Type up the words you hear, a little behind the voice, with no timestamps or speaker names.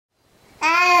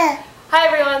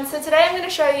everyone. So today I'm going to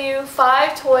show you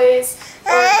 5 toys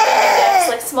or baby gifts,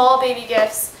 like small baby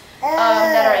gifts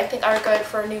that I think are good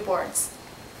for newborns.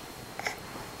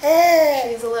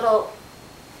 She's a little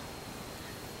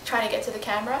trying to get to the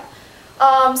camera.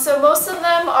 So most of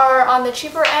them are on the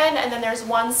cheaper end, and then there's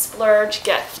one Splurge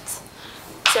gift.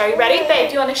 So are you ready? Babe,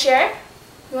 do you want to share?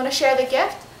 You want to share the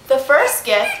gift? The first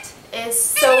gift is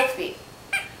Sophie.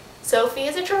 Sophie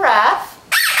is a giraffe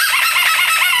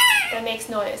that makes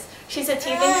noise. She's a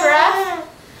teething giraffe,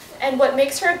 and what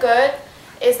makes her good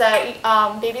is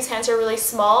that baby's hands are really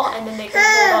small, and then they can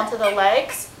hold onto the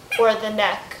legs or the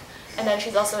neck. And then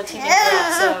she's also a teething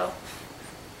giraffe, so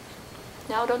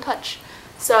now don't touch.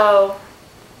 So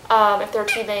if they're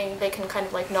teething, they can kind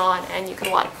of like gnaw on, and you can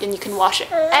wash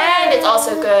it. And it's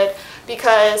also good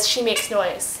because she makes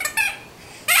noise.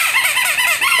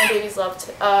 And babies love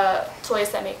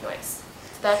toys that make noise.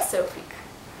 So that's Sophie.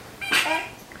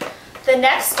 The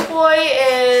next toy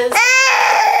is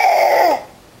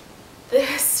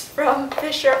this from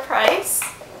Fisher-Price.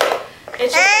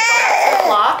 It's just a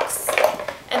box of blocks,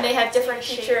 and they have different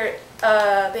feature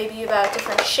baby about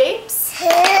different shapes.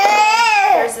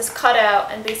 There's this cutout,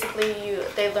 and basically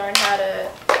they learn how to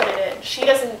put it in. She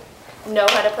doesn't know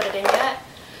how to put it in yet,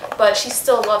 but she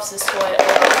still loves this toy a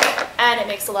lot, and it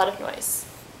makes a lot of noise.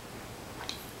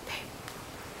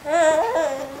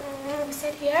 You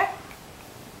sit here.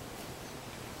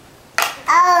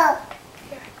 Oh.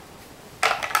 Here.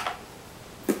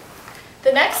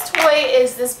 The next toy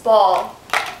is this ball.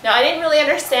 Now, I didn't really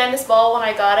understand this ball when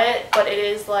I got it, but it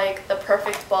is like the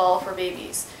perfect ball for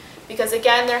babies. Because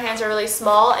again, their hands are really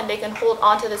small and they can hold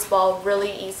onto this ball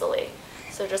really easily.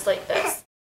 So just like this.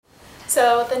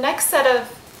 So the next set of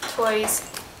toys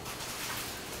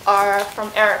are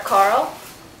from Eric Carle.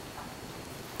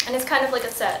 And it's kind of like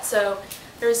a set. So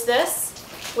there's this,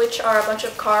 which are a bunch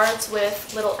of cards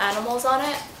with little animals on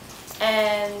it.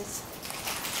 And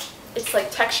it's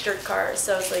like textured cards.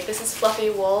 So it's like, this is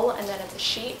fluffy wool, and then it's a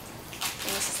sheet.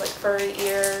 And this is like furry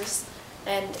ears.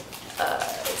 And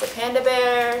it's a panda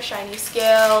bear, shiny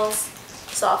scales,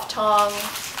 soft tongue,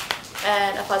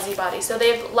 and a fuzzy body. So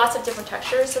they have lots of different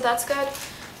textures, so that's good.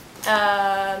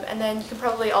 And then you can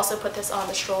probably also put this on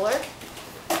the stroller.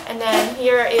 And then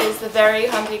here is the Very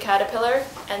Hungry Caterpillar,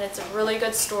 and it's a really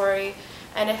good story.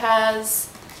 And it has,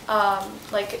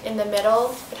 like in the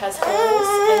middle, it has holes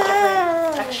and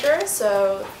different textures,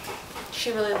 so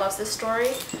she really loves this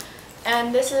story.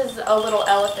 And this is a little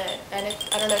elephant, and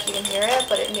I don't know if you can hear it,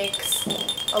 but it makes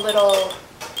a little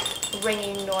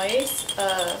ringing noise,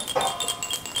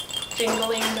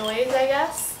 jingling noise, I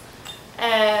guess.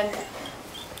 And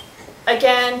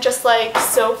again, just like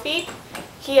Sophie,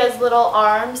 he has little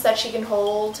arms that she can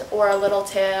hold, or a little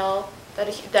tail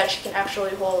that she can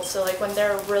actually hold. So like when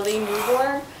they're really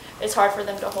newborn, it's hard for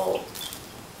them to hold.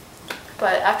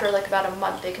 But after like about a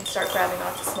month, they can start grabbing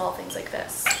onto small things like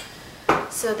this.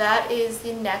 So that is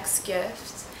the next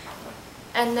gift.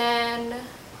 And then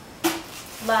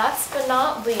last but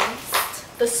not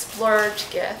least, the Splurge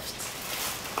gift.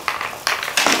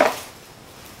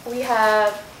 We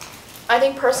have, I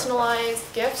think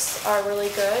personalized gifts are really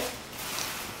good.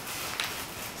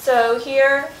 So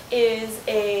here is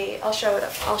I'll show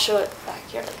it back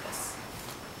here like this.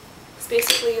 It's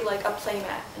basically like a play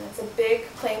mat, and it's a big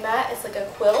play mat. It's like a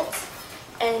quilt,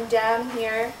 and down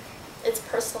here it's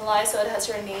personalized, so it has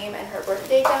her name and her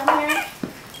birthday down here.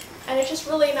 And it's just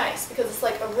really nice because it's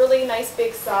like a really nice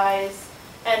big size,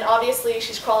 and obviously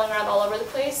she's crawling around all over the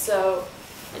place, so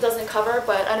it doesn't cover,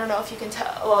 but I don't know if you can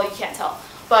tell, well, you can't tell,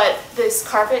 but this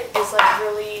carpet is like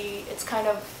really, it's kind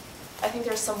of, I think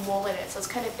there's some wool in it, so it's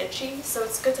kind of itchy, so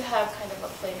it's good to have kind of a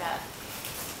play mat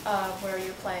where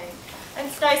you're playing. And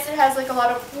it's nice, it has like a lot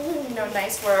of,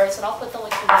 nice words, and I'll put the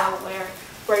link below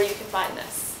where you can find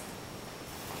this.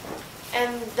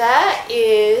 And that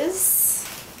is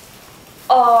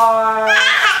our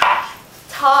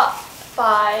top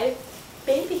 5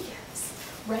 baby gifts.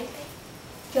 Right, babe?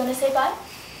 Do you want to say bye?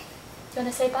 Do you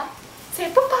want to say bye? Say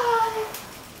bye-bye.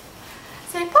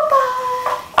 Say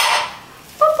bye-bye.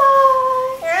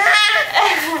 Bye-bye.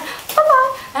 Bye-bye.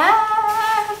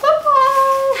 Bye-bye.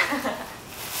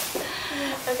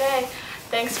 Okay,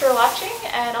 thanks for watching,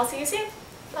 and I'll see you soon.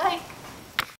 Bye.